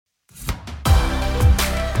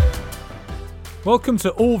Welcome to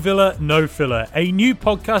All Villa, No Filler, a new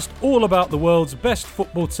podcast all about the world's best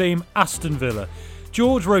football team, Aston Villa.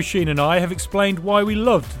 George, Roisin and I have explained why we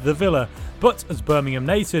loved the Villa, but as Birmingham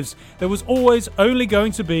natives, there was always only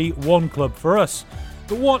going to be one club for us.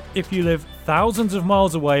 But what if you live thousands of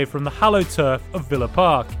miles away from the hallowed turf of Villa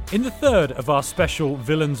Park? In the third of our special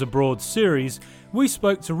Villains Abroad series, we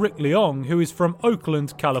spoke to Rick Leong, who is from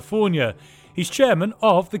Oakland, California. He's chairman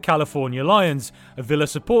of the California Lions, a Villa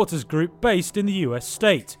supporters group based in the US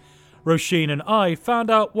state. Roisin and I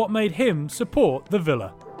found out what made him support the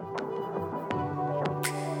Villa.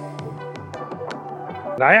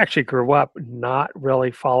 I actually grew up not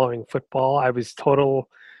really following football. I was total,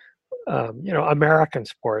 American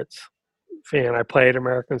sports fan. I played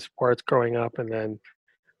American sports growing up and then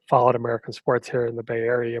followed American sports here in the Bay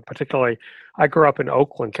Area. Particularly, I grew up in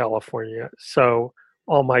Oakland, California, so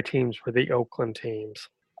all my teams were the Oakland teams.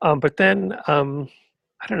 But then, I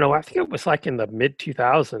don't know, I think it was like in the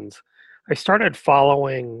mid-2000s, I started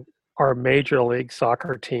following our Major League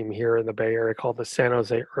Soccer team here in the Bay Area called the San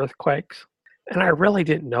Jose Earthquakes. And I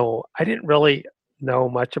didn't really know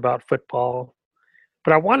much about football,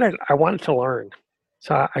 but I wanted to learn.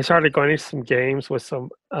 So I started going to some games with some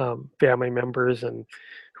family members and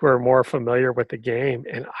who are more familiar with the game,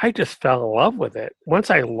 and I just fell in love with it. Once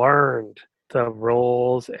I learned the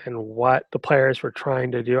rules and what the players were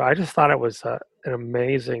trying to do, I just thought it was an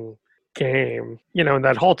amazing game. And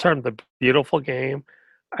that whole term, the beautiful game,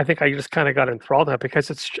 I think I just kind of got enthralled in it because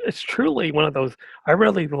it's truly one of those. I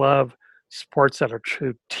really love sports that are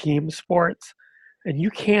true team sports, and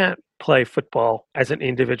you can't play football as an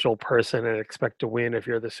individual person and expect to win if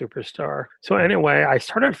you're the superstar. So anyway, I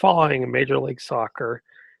started following Major League Soccer,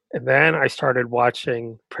 and then I started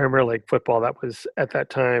watching Premier League football. That was at that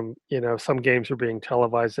time, some games were being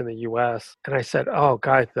televised in the US, and I said, oh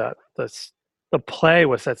God, the play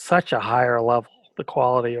was at such a higher level, the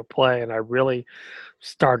quality of play, and I really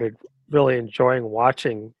started really enjoying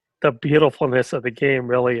watching the beautifulness of the game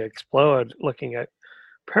really explode looking at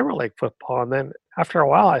Premier League football. And then after a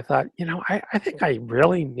while, I thought, I think I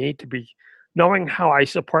really need to be, knowing how I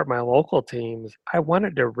support my local teams, I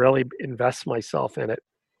wanted to really invest myself in it.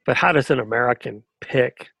 But how does an American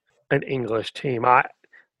pick an English team?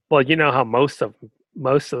 Well, you know how most of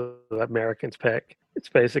the Americans pick. It's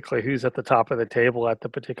basically who's at the top of the table at the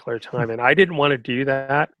particular time. And I didn't want to do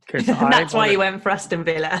that because that's why you went for Aston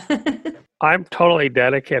Villa. I'm totally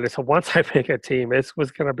dedicated. So once I pick a team, this was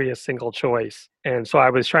going to be a single choice. And so I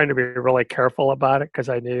was trying to be really careful about it because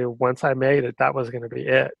I knew once I made it, that was going to be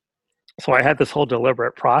it. So I had this whole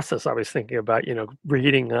deliberate process. I was thinking about,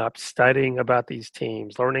 reading up, studying about these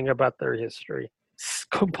teams, learning about their history,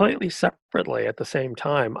 completely separately at the same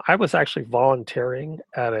time. I was actually volunteering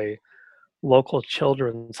at a local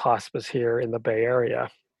children's hospice here in the Bay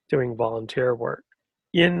Area doing volunteer work.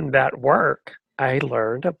 In that work, I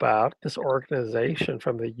learned about this organization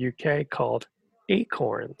from the UK called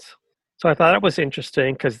Acorns. So I thought it was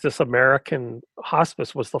interesting because this American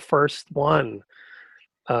hospice was the first one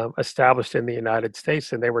established in the United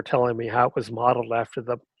States, and they were telling me how it was modeled after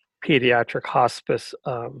the pediatric hospice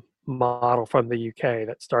model from the UK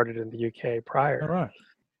that started in the UK prior. All right.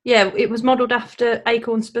 Yeah, it was modelled after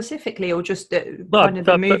Acorn specifically, or just the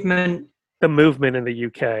movement? The movement in the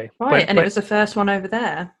UK. Right, and it was the first one over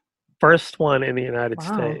there? First one in the United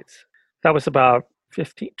States. That was about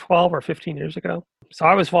 12 or 15 years ago. So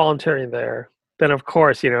I was volunteering there. Then, of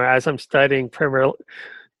course, as I'm studying Premier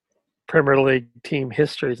League team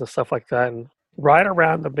histories and stuff like that, and right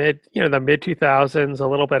around the mid 2000s, a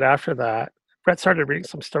little bit after that, Brett started reading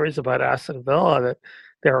some stories about Aston Villa that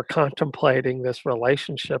they were contemplating this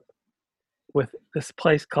relationship with this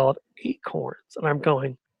place called Acorns. And I'm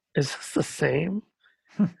going, is this the same?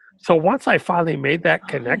 So once I finally made that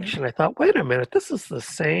connection, I thought, wait a minute, this is the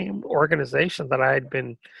same organization that I had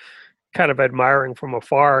been kind of admiring from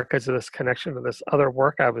afar because of this connection to this other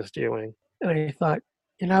work I was doing. And I thought,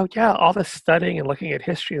 all this studying and looking at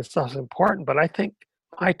history and stuff is important, but I think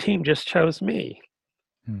my team just chose me.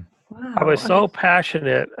 Wow. I was so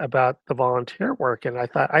passionate about the volunteer work, and I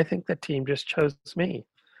thought, I think the team just chose me.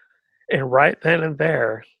 And right then and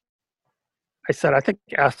there, I said, I think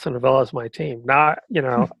Aston Villa is my team. Now,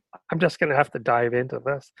 I'm just going to have to dive into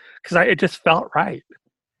this because it just felt right.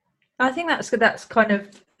 I think that's kind of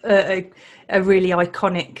a really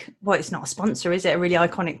iconic, well, it's not a sponsor, is it? A really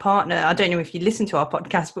iconic partner. I don't know if you listened to our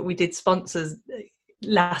podcast, but we did sponsors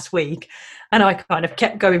last week, and I kind of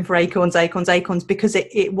kept going for Acorns because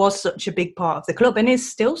it was such a big part of the club and is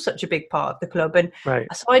still such a big part of the club. And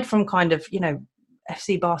aside from kind of,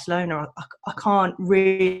 FC Barcelona, I can't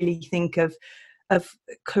really think of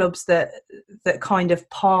clubs that kind of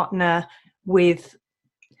partner with,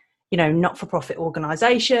 not-for-profit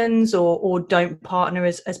organisations or don't partner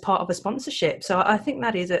as part of a sponsorship. So I think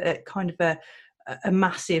that is a kind of a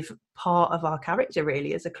massive part of our character,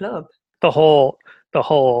 really, as a club. The whole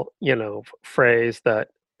phrase that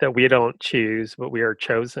we don't choose, but we are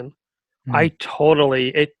chosen. It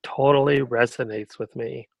totally resonates with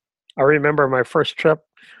me. I remember my first trip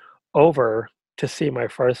over to see my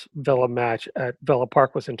first Villa match at Villa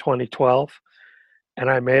Park was in 2012, and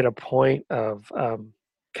I made a point of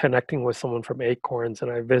connecting with someone from Acorns, and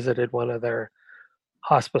I visited one of their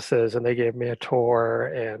hospices, and they gave me a tour,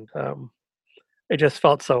 and it just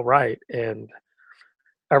felt so right. And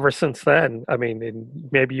ever since then, I mean, and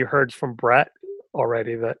maybe you heard from Brett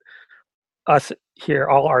already that us here,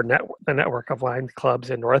 all our the network of Lions clubs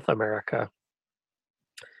in North America,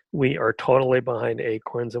 we are totally behind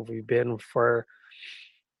Acorns, and we've been for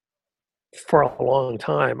a long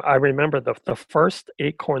time. I remember the first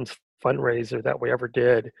Acorns fundraiser that we ever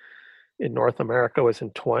did in North America was in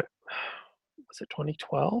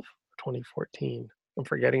 2012, 2014? I'm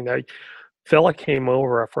forgetting that. Villa came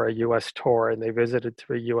over for a U.S. tour, and they visited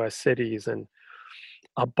 3 U.S. cities, and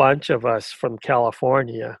a bunch of us from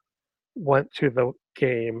California went to the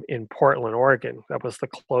game in Portland, Oregon. That was the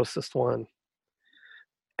closest one.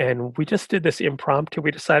 And we just did this impromptu. We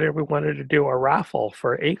decided we wanted to do a raffle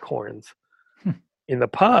for Acorns in the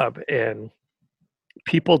pub, and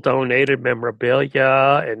people donated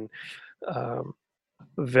memorabilia, and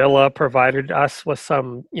Villa provided us with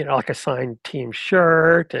some, like a signed team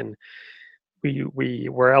shirt, and we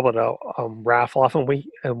were able to raffle off, and we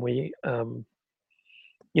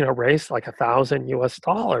raised like $1,000 US,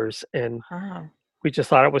 and we just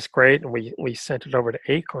thought it was great, and we sent it over to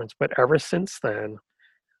Acorns. But ever since then,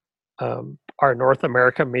 our North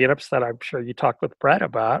America meetups that I'm sure you talked with Brett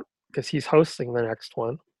about, because he's hosting the next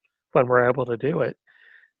one when we're able to do it.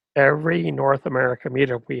 Every North America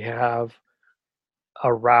meetup we have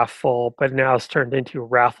a raffle, but now it's turned into a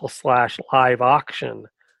raffle/live auction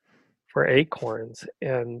for Acorns.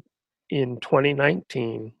 And in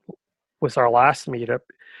 2019 was our last meetup.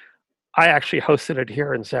 I actually hosted it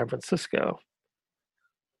here in San Francisco,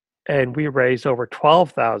 and we raised over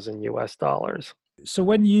 $12,000 US. So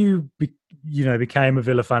when you became a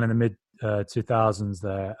Villa fan in the mid 2000s,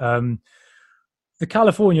 there, the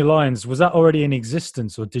California Lions, was that already in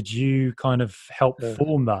existence, or did you kind of help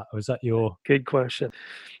form that? Or was that your... Good question.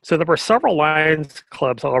 So there were several Lions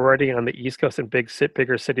clubs already on the East Coast in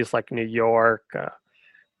bigger cities like New York,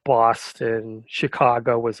 Boston,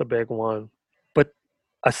 Chicago was a big one. But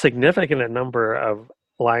a significant number of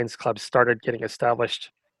Lions clubs started getting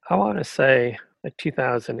established, I want to say, like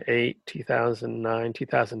 2008, 2009,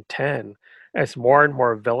 2010, as more and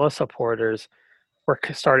more Villa supporters were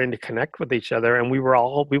starting to connect with each other, and we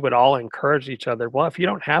would all encourage each other. Well, if you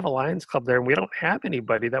don't have a Lions club there, and we don't have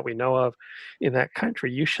anybody that we know of in that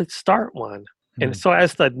country, you should start one. And so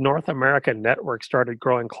as the North American network started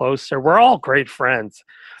growing closer, we're all great friends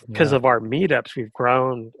because of our meetups. We've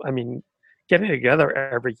grown. I mean, getting together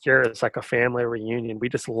every year is like a family reunion. We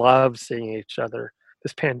just love seeing each other.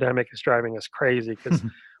 This pandemic is driving us crazy because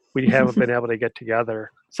we haven't been able to get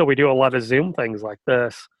together. So we do a lot of Zoom things like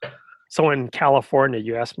this. So in California,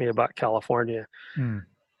 you asked me about California.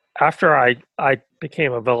 After I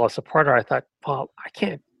became a Villa supporter, I thought, well,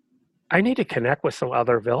 I need to connect with some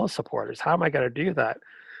other Villa supporters. How am I going to do that?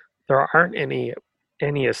 There aren't any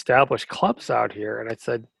established clubs out here. And I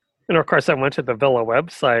said, of course, I went to the Villa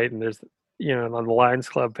website, and there's, on the Lions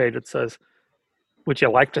Club page, it says, would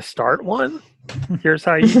you like to start one? Here's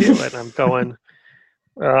how you do it. And I'm going,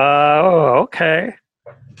 oh, okay.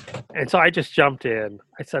 And so I just jumped in.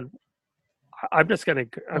 I said, I'm just going to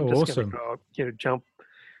go, jump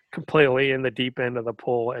completely in the deep end of the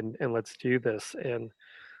pool, and let's do this. And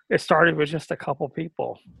it started with just a couple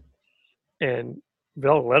people, and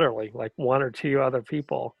literally like 1 or 2 other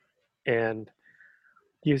people, and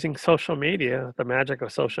using social media, the magic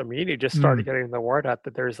of social media, just started getting the word out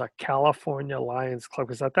that there's a California Lions club.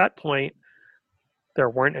 Because at that point,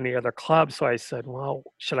 there weren't any other clubs. So I said, well,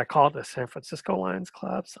 should I call it the San Francisco Lions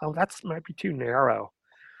clubs? Oh, that might be too narrow.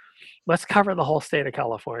 Let's cover the whole state of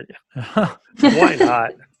California. Why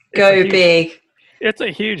not? Go big. It's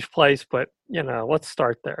a huge place, but let's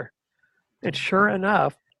start there. And sure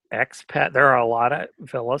enough, there are a lot of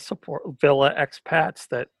Villa expats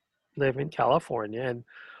that live in California, and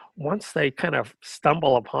once they kind of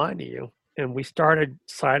stumble upon you, and we started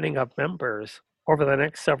signing up members over the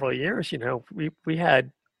next several years, we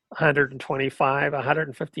had 125,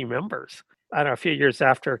 150 members. I don't know, a few years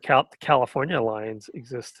after California Lions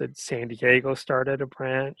existed, San Diego started a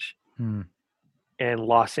branch, and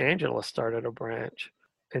Los Angeles started a branch.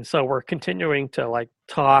 And so we're continuing to like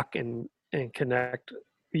talk and connect.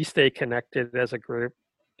 We stay connected as a group,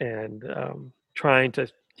 and trying to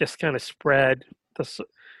just kind of spread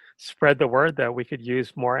the word that we could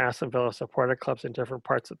use more Aston Villa supporter clubs in different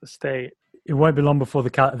parts of the state. It won't be long before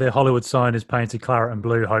the Hollywood sign is painted claret and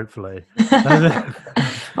blue, hopefully.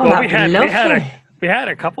 Well, we had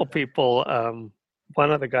a couple people.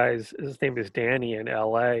 One of the guys, his name is Danny in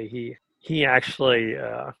LA. He actually,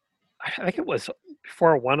 I think it was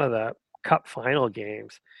before one of the Cup final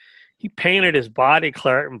games, he painted his body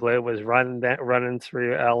claret and blue. Was running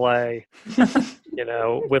through LA,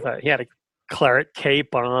 he had a claret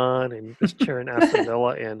cape on and just cheering Aston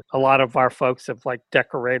Villa. And a lot of our folks have like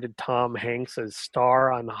decorated Tom Hanks's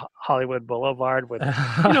star on Hollywood Boulevard with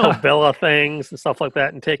Villa things and stuff like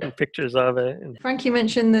that, and taking pictures of it. And Frankie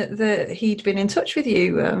mentioned that he'd been in touch with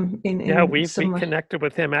you. We connected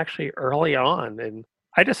with him actually early on, and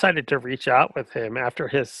I decided to reach out with him after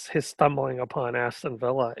his stumbling upon Aston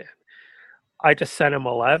Villa. And I just sent him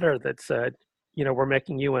a letter that said, we're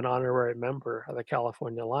making you an honorary member of the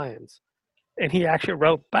California Lions. And he actually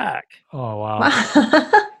wrote back. Oh, wow.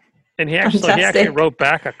 And he actually wrote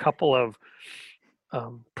back a couple of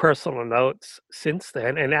personal notes since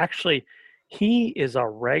then. And actually, he is a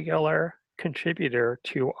regular contributor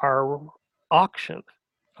to our auction.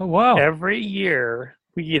 Oh, wow. Every year,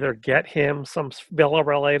 we either get him some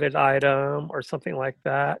Villa-related item or something like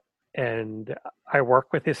that. And I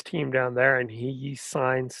work with his team down there, and he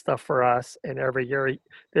signs stuff for us. And every year,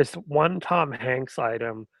 there's one Tom Hanks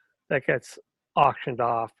item that gets auctioned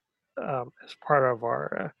off as part of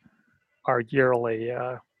our yearly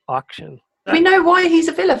auction. We know why he's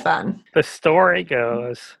a Villa fan. The story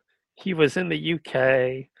goes, he was in the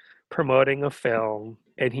UK promoting a film,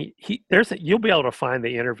 and you'll be able to find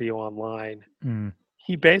the interview online.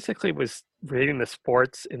 He basically was reading the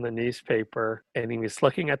sports in the newspaper, and he was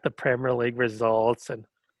looking at the Premier League results, and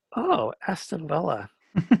Aston Villa,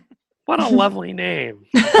 what a lovely name.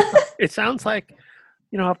 It sounds like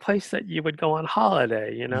a place that you would go on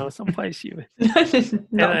holiday, someplace you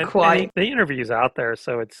not quite. The interview's out there,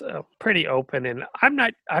 so it's pretty open. And I'm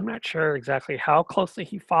not sure exactly how closely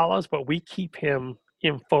he follows, but we keep him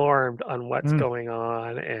informed on what's going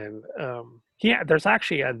on. And there's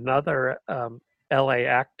actually another LA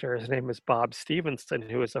actor. His name is Bob Stevenson,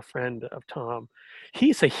 who is a friend of Tom.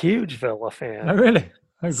 He's a huge Villa fan. Oh, really?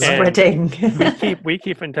 Spreading. we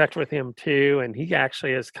keep in touch with him too, and he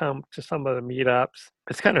actually has come to some of the meetups.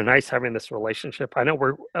 It's kind of nice having this relationship. I know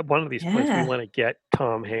we're at one of these points we want to get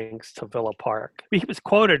Tom Hanks to Villa Park. He was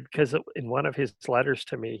quoted because in one of his letters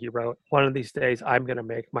to me, he wrote, "One of these days, I'm going to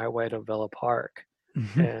make my way to Villa Park."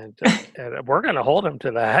 And we're going to hold him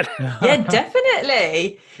to that. Yeah,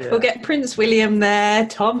 definitely. Yeah. We'll get Prince William there,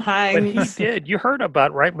 Tom Hanks. But he did. You heard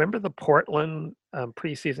about, right? Remember the Portland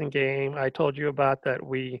preseason game I told you about that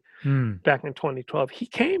back in 2012? He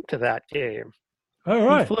came to that game. Oh,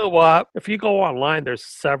 right. He flew up. If you go online, there's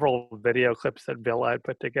several video clips that Villa had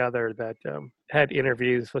put together that had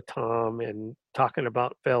interviews with Tom and talking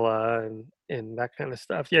about Villa and that kind of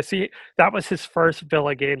stuff. Yeah, see, that was his first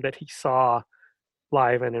Villa game that he saw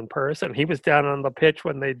live and in person. He was down on the pitch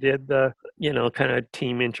when they did the, kind of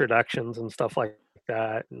team introductions and stuff like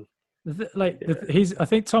that. And I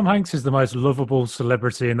think Tom Hanks is the most lovable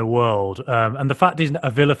celebrity in the world, and the fact he's a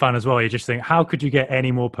Villa fan as well. You just think, how could you get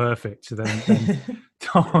any more perfect than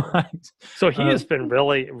Tom Hanks? So he has been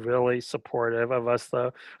really, really supportive of us,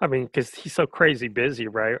 though. I mean, because he's so crazy busy,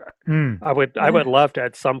 right? I would love to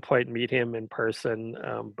at some point meet him in person,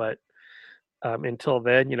 but until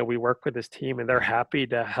then, we work with his team, and they're happy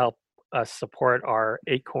to help us support our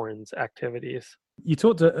Acorns activities. You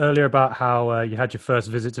talked earlier about how you had your first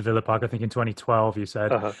visit to Villa Park, I think in 2012, you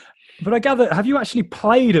said. But I gather, have you actually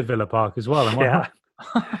played at Villa Park as well?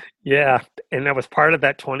 Yeah, and that was part of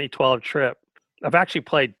that 2012 trip. I've actually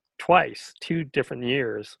played twice, 2 different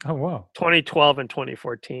years. Oh, wow. 2012 and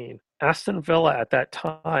 2014. Aston Villa at that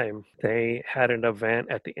time, they had an event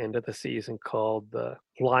at the end of the season called the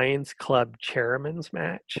Lions Club Chairman's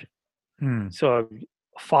Match. So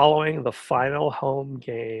following the final home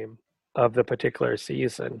game of the particular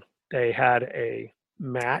season, they had a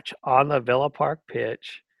match on the Villa Park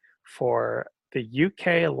pitch for the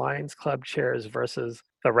UK Lions Club chairs versus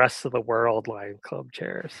the rest of the world Lions Club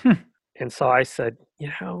chairs. And so I said,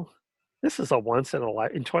 this is a once in a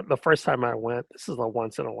life. The first time I went, this is a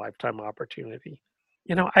once in a lifetime opportunity.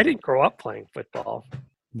 I didn't grow up playing football,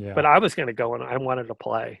 but I was going to go and I wanted to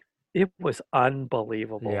play. It was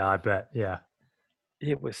unbelievable. Yeah, I bet. Yeah.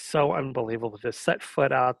 It was so unbelievable to set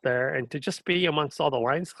foot out there and to just be amongst all the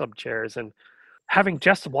Lions Club chairs. And having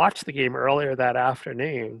just watched the game earlier that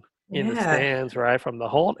afternoon, in the stands, right, from the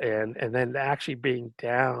Holt end, and then actually being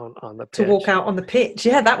down on the pitch. To walk out on the pitch.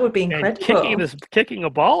 Yeah, that would be incredible. And kicking a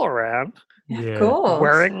ball around. Yeah, of course.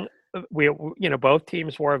 Wearing, both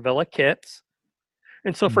teams wore Villa kits.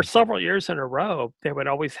 And so for several years in a row, they would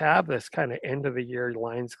always have this kind of end of the year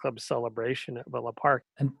Lions Club celebration at Villa Park.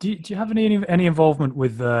 And do you have any involvement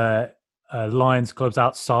with Lions clubs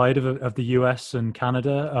outside of the US and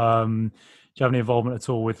Canada? Do you have any involvement at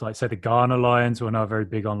all with, like, say, the Ghana Lions, who are now very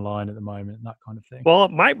big online at the moment, and that kind of thing? Well,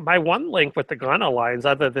 my one link with the Ghana Lions,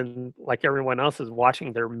 other than like everyone else is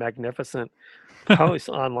watching their magnificent posts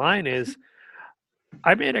online, is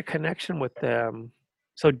I made a connection with them.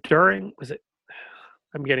 So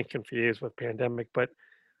I'm getting confused with pandemic, but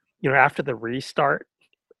after the restart,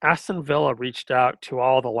 Aston Villa reached out to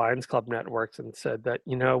all the Lions Club networks and said that,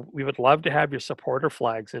 we would love to have your supporter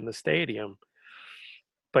flags in the stadium,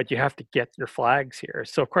 but you have to get your flags here.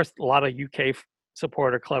 So of course, a lot of UK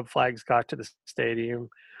supporter club flags got to the stadium,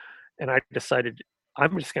 and I decided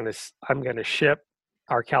I'm going to ship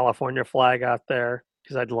our California flag out there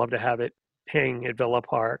because I'd love to have it hang at Villa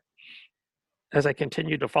Park. As I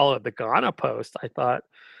continued to follow the Ghana post, I thought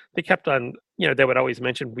they kept on, they would always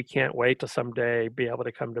mention, we can't wait to someday be able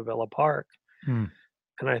to come to Villa Park. And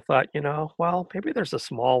I thought, well, maybe there's a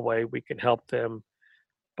small way we can help them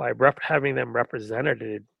by having them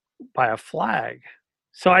represented by a flag.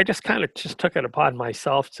 So I just kind of took it upon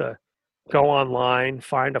myself to go online,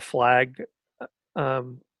 find a flag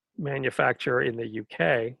manufacturer in the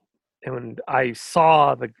UK. And when I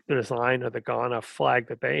saw the design of the Ghana flag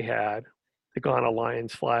that they had, the Ghana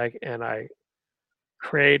Lions flag, and I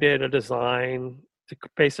created a design to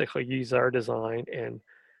basically use our design and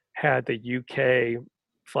had the UK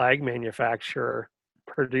flag manufacturer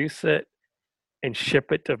produce it and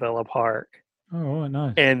ship it to Villa Park. Oh,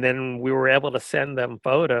 nice. And then we were able to send them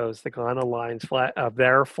photos, the Ghana Lions flag, of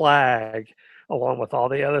their flag, along with all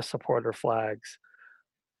the other supporter flags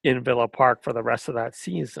in Villa Park for the rest of that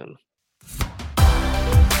season.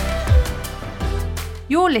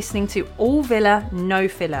 You're listening to All Villa, No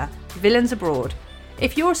Filler, Villains Abroad.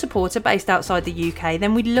 If you're a supporter based outside the UK,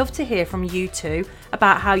 then we'd love to hear from you too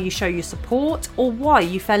about how you show your support or why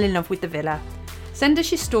you fell in love with the Villa. Send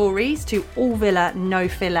us your stories to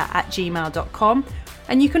allvillanofiller@gmail.com,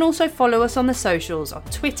 and you can also follow us on the socials on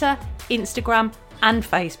Twitter, Instagram and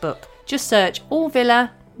Facebook. Just search All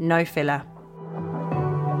Villa, No Filler.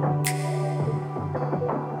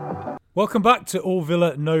 Welcome back to All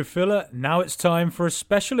Villa, No Filler. Now it's time for a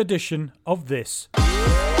special edition of this.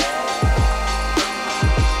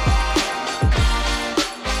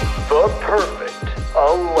 The Perfect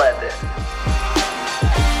 11.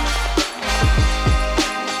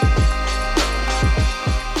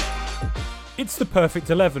 It's the Perfect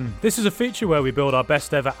 11. This is a feature where we build our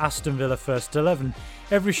best ever Aston Villa first 11.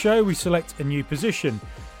 Every show we select a new position.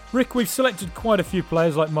 Rick, we've selected quite a few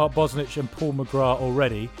players like Mark Bosnich and Paul McGrath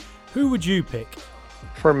already. Who would you pick?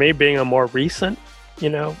 For me, being a more recent,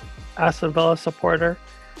 Aston Villa supporter,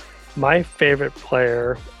 my favorite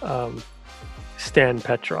player, Stan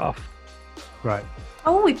Petrov. Right.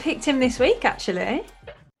 Oh, we picked him this week, actually.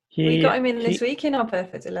 We got him in this week in our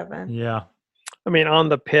Perfect 11. Yeah. I mean, on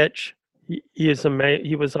the pitch, he was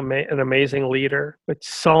an amazing leader, but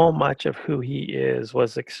so much of who he is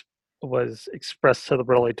was expressed to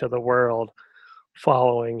the world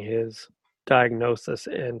following his diagnosis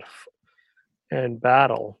and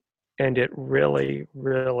battle, and it really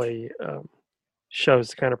shows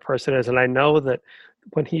the kind of person he is. And I know that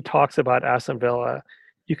when he talks about Aston Villa,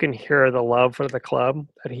 you can hear the love for the club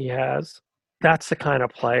that he has. That's the kind of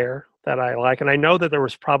player that I like, and I know that there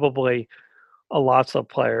was probably lots of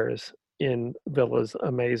players in Villa's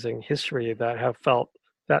amazing history that have felt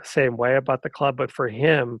that same way about the club, but for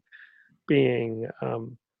him, being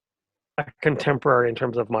a contemporary in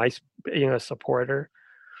terms of being a supporter,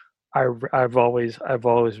 I've always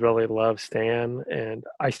really loved Stan, and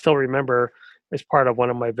I still remember as part of one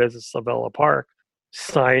of my visits to Villa Park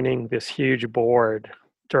signing this huge board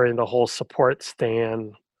during the whole support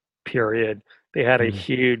Stan period. They had a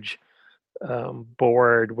huge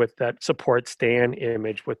board with that support Stan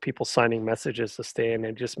image with people signing messages to Stan, and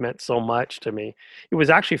it just meant so much to me. It was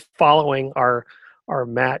actually following our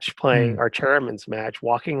match, playing our chairman's match,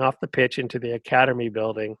 walking off the pitch into the academy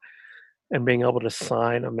building and being able to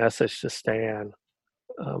sign a message to Stan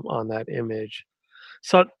on that image.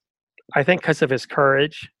 So I think because of his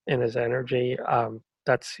courage and his energy,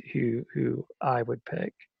 that's who I would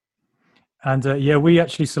pick. And we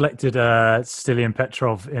actually selected Stilian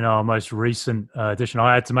Petrov in our most recent edition.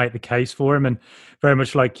 I had to make the case for him, and very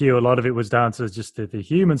much like you, a lot of it was down to just the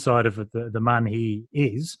human side of the man he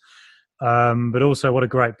is. but also what a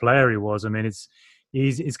great player he was. I mean,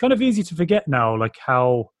 it's kind of easy to forget now, like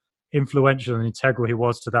how influential and integral he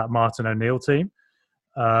was to that Martin O'Neill team.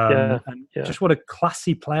 And just what a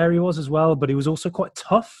classy player he was as well. But he was also quite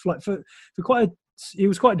tough. Like he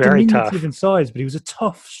was quite Very diminutive tough in size, but he was a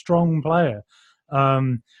tough, strong player.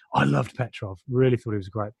 I loved Petrov. Really thought he was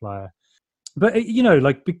a great player. But,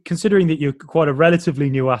 like considering that you're quite a relatively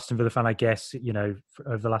new Aston Villa fan, I guess,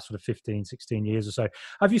 over the last sort of 15, 16 years or so,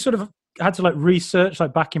 have you sort of had to like research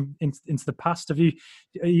like back into the past? Are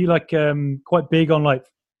you like quite big on like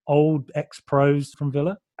old ex-pros from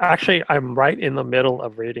Villa? Actually, I'm right in the middle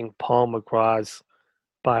of reading Paul McGraw's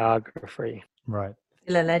biography. Right.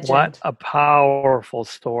 Villa legend. What a powerful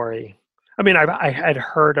story. I mean, I had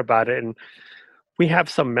heard about it, and we have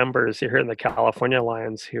some members here in the California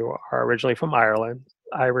Lions who are originally from Ireland,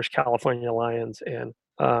 Irish California Lions, and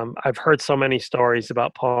I've heard so many stories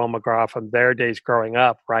about Paul McGraw from their days growing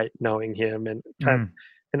up, right, knowing him and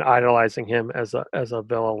and idolizing him as a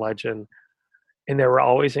Villa legend. And they were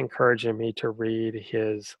always encouraging me to read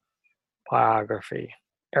his biography,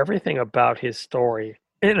 everything about his story.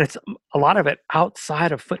 And it's a lot of it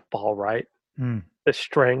outside of football, right? The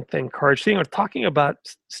strength and courage. Talking about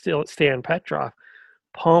still Stan Petrov,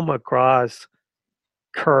 Paul McGraw's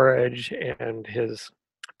courage and his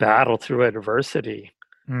battle through adversity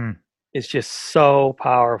is just so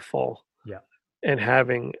powerful. Yeah. And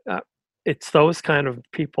having, it's those kind of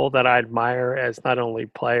people that I admire as not only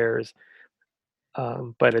players,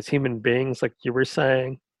 but as human beings, like you were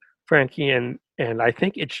saying, Frankie, and I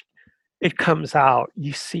think it comes out.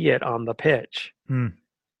 You see it on the pitch, and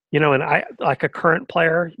I like a current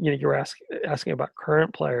player. You were asking about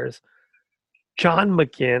current players. John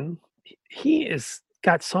McGinn, he is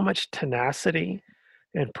got so much tenacity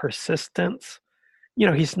and persistence.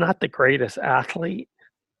 He's not the greatest athlete.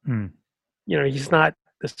 He's not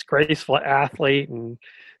this graceful athlete and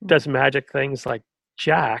does magic things like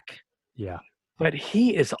Jack. Yeah. But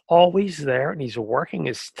he is always there, and he's working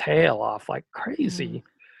his tail off like crazy,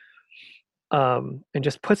 and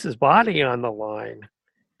just puts his body on the line.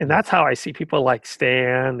 And that's how I see people like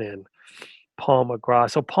Stan and Paul McGraw.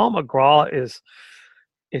 So Paul McGraw is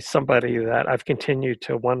somebody that I've continued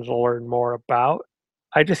to want to learn more about.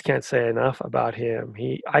 I just can't say enough about him.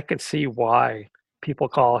 I could see why people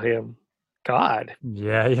call him God.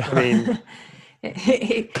 Yeah. I mean,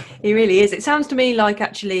 He really is. It sounds to me like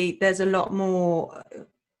actually there's a lot more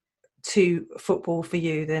to football for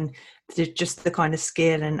you than just the kind of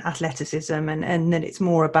skill and athleticism, and that it's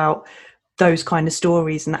more about those kind of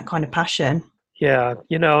stories and that kind of passion. Yeah,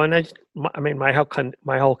 and I mean, my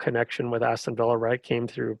whole connection with Aston Villa, right, came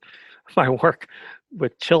through my work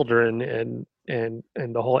with children and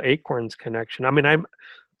the whole Acorns connection. I mean,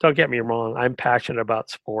 don't get me wrong, I'm passionate about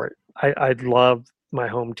sport. I love my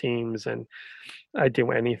home teams, and I'd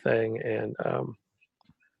do anything. And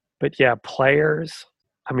but yeah, players.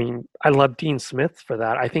 I mean, I love Dean Smith for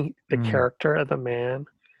that. I think the character of the man,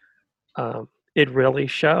 it really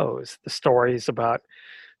shows the stories about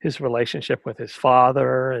his relationship with his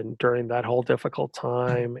father and during that whole difficult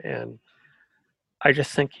time. And I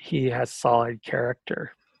just think he has solid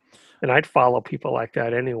character, and I'd follow people like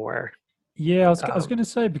that anywhere. Yeah, I was going to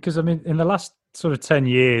say, because I mean, in the last sort of 10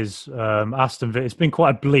 years, Aston Villa, it's been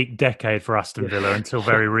quite a bleak decade for Aston Villa until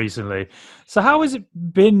very recently. So how has it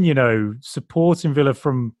been, supporting Villa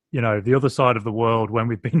from, the other side of the world when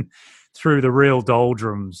we've been through the real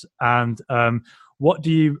doldrums? And what do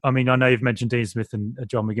you, I mean, I know you've mentioned Dean Smith and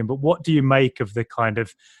John McGinn, but what do you make of the kind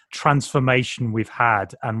of transformation we've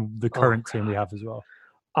had and the current team we have as well?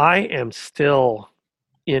 I am still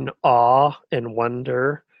in awe and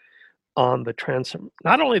wonder on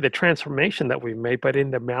not only the transformation that we've made, but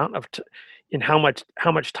in the amount of in how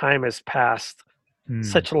much time has passed.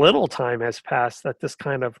 Such little time has passed that this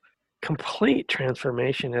kind of complete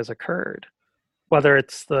transformation has occurred. Whether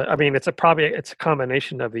it's it's a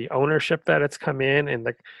combination of the ownership that it's come in and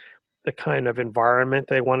the kind of environment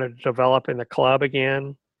they wanted to develop in the club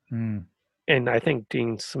again. And I think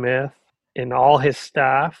Dean Smith and all his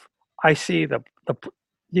staff, I see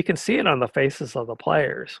you can see it on the faces of the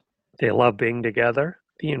players. They love being together.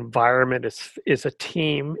 The environment is a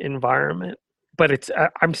team environment, but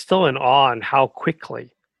I'm still in awe on how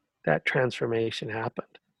quickly that transformation happened.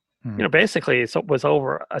 Basically it was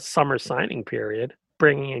over a summer signing period,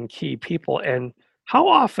 bringing in key people. And how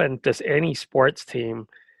often does any sports team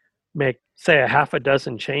make, say, a half a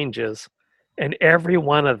dozen changes, and every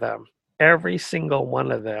single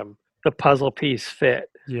one of them, the puzzle piece fit?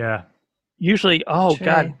 Yeah. Usually, True.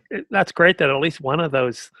 God, that's great that at least one of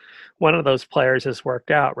those players has worked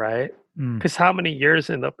out, right? Because how many years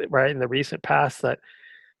in the recent past that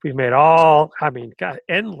we've made all, I mean, got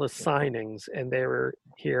endless signings, and they were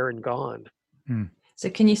here and gone. So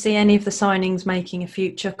can you see any of the signings making a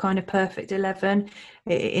future kind of perfect 11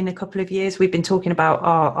 in a couple of years? We've been talking about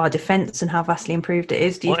our defence and how vastly improved it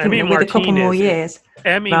is. Do you think that with a couple more years?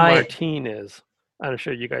 Emi Martinez, I'm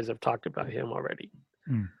sure you guys have talked about him already.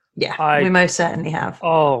 Yeah, we most certainly have.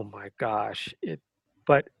 Oh my gosh.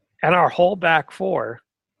 And our whole back four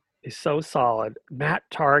is so solid. Matt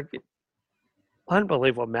Target,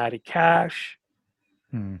 unbelievable. Matty Cash.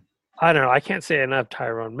 I don't know. I can't say enough.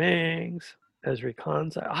 Tyrone Mings, Ezri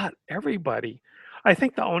Konsa, everybody. I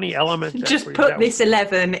think the only element just put this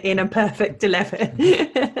 11 in a perfect 11.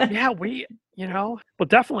 Yeah, well,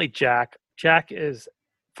 definitely Jack. Jack is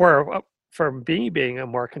for me being a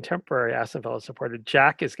more contemporary Aston Villa supporter.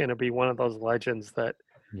 Jack is going to be one of those legends that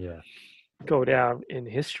go down in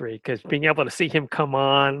history, because being able to see him come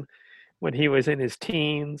on when he was in his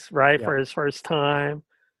teens, right, for his first time.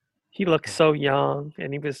 He looked so young,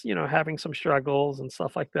 and he was, having some struggles and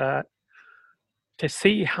stuff like that. To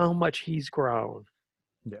see how much he's grown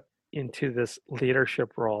into this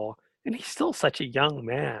leadership role, and he's still such a young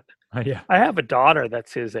man. I have a daughter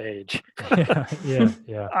that's his age.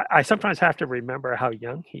 I sometimes have to remember how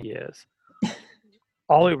young he is.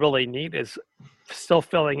 All we really need is still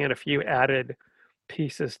filling in a few added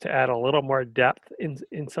pieces to add a little more depth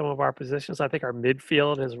in some of our positions. I think our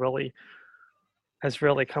midfield has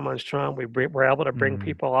really come on strong. We're able to bring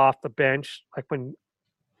people off the bench. Like when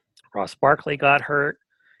Ross Barkley got hurt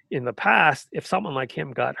in the past, if someone like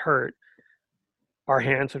him got hurt, our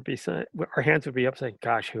hands would be up saying,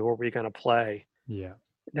 gosh, who are we going to play?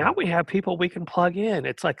 Now we have people we can plug in.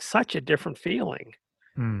 It's like such a different feeling.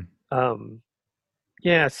 So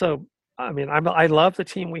I mean, I love the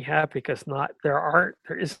team we have, because there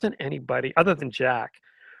isn't anybody other than Jack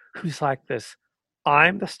who's like this.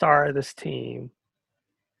 I'm the star of this team,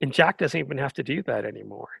 and Jack doesn't even have to do that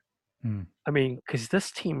anymore. I mean, because this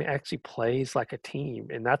team actually plays like a team,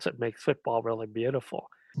 and that's what makes football really beautiful.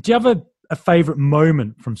 Do you have a favourite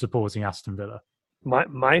moment from supporting Aston Villa?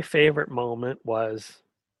 My favorite moment was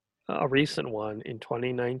a recent one in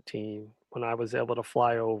 2019 when I was able to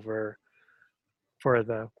fly over for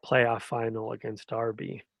the playoff final against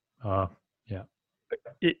Derby. I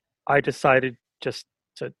decided just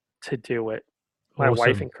to do it. My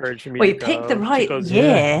wife encouraged me. Well, you picked the right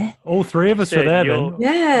year. All three of us were there then.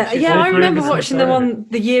 I remember watching the one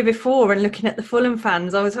the year before and looking at the Fulham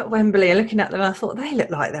fans. I was at Wembley and looking at them, and I thought they look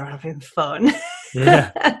like they're having fun.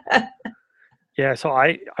 So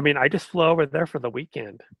I just flew over there for the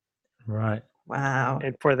weekend. Right. Wow.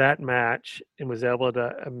 And for that match, and was able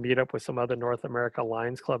to meet up with some other North America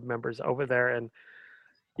Lions Club members over there, and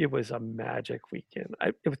it was a magic weekend.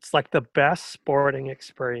 It's like the best sporting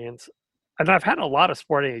experience. And I've had a lot of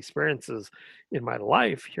sporting experiences in my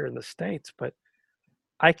life here in the States, but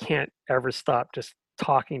I can't ever stop just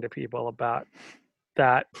talking to people about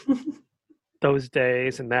those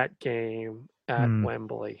days and that game at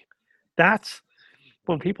Wembley. That's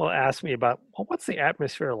when people ask me about, well, what's the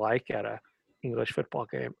atmosphere like at a English football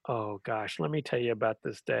game? Oh gosh, let me tell you about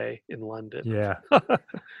this day in London.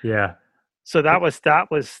 So that was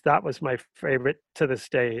my favorite to this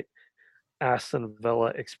day. Aston Villa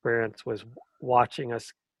experience was watching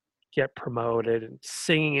us get promoted and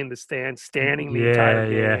singing in the stands, standing the entire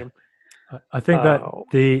game. I think that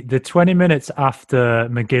the 20 minutes after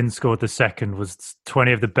McGinn scored the second was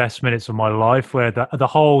 20 of the best minutes of my life, where the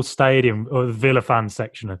whole stadium, or the Villa fan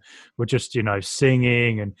section, were just,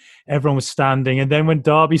 singing, and everyone was standing. And then when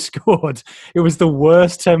Derby scored, it was the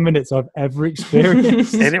worst 10 minutes I've ever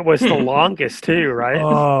experienced. And it was the longest too, right?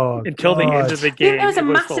 Until the end of the game. There was a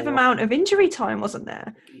massive amount of injury time, wasn't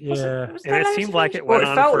there? And it seemed like it went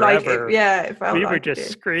on forever. It felt we were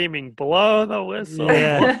just screaming, blow the whistle.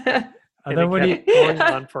 And then when going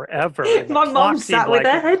on forever. My mom sat with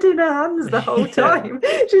her head in her hands the whole time.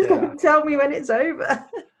 She's going to tell me when it's over.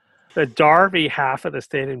 The Derby half of the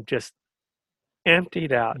stadium just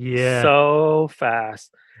emptied out so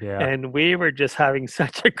fast. And we were just having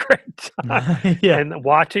such a great time. And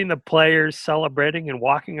watching the players celebrating and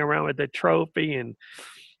walking around with the trophy and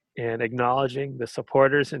acknowledging the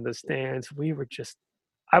supporters in the stands.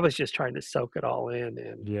 I was just trying to soak it all in.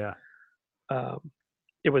 And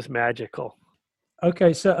it was magical.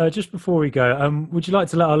 Okay, so just before we go, would you like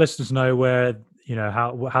to let our listeners know where,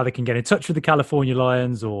 how they can get in touch with the California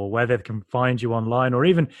Lions, or where they can find you online, or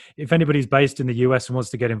even if anybody's based in the US and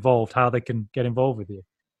wants to get involved, how they can get involved with you?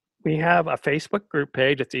 We have a Facebook group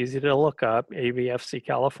page. It's easy to look up, AVFC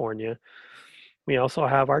California. We also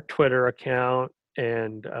have our Twitter account,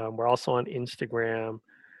 and we're also on Instagram.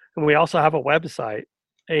 And we also have a website,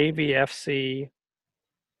 avfc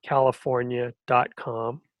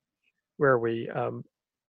villacalifornia.com, where we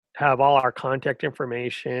have all our contact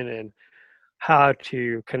information and how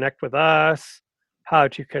to connect with us, how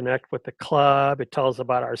to connect with the club. It tells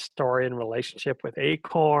about our story and relationship with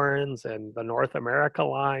Acorns and the North America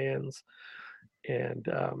Lions. And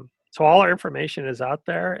so all our information is out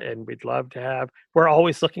there, and we'd love to have, we're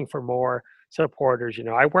always looking for more supporters. You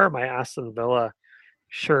know, I wear my Aston Villa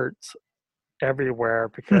shirts everywhere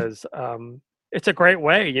because it's a great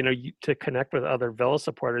way, you know, to connect with other Villa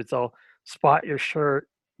supporters. They'll spot your shirt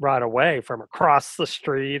right away from across the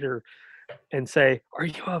street and say, "Are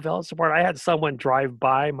you a Villa supporter?" I had someone drive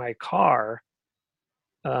by my car.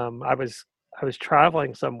 I was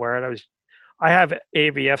traveling somewhere, and I have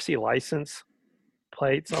AVFC license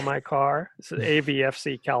plates on my car. This is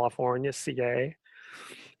AVFC California, CA.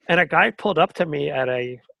 And a guy pulled up to me at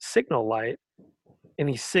a signal light, and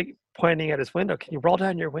he's pointing at his window. "Can you roll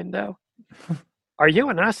down your window? Are you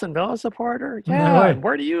an Aston Villa supporter?" "Yeah." No way. "And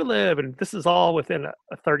where do you live?" And this is all within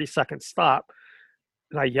a 30-second stop.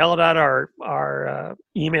 And I yelled out our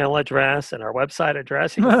email address and our website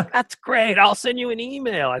address. He goes, "That's great. I'll send you an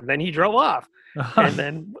email." And then he drove off. And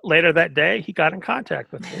then later that day, he got in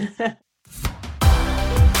contact with me.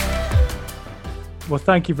 Well,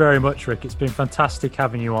 thank you very much, Rick. It's been fantastic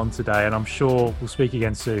having you on today, and I'm sure we'll speak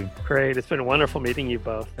again soon. Great. It's been wonderful meeting you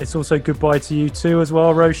both. It's also goodbye to you too as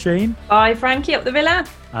well, Roisin. Bye, Frankie, up the Villa.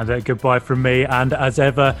 And goodbye from me. And as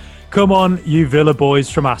ever, come on, you Villa boys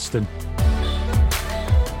from Aston.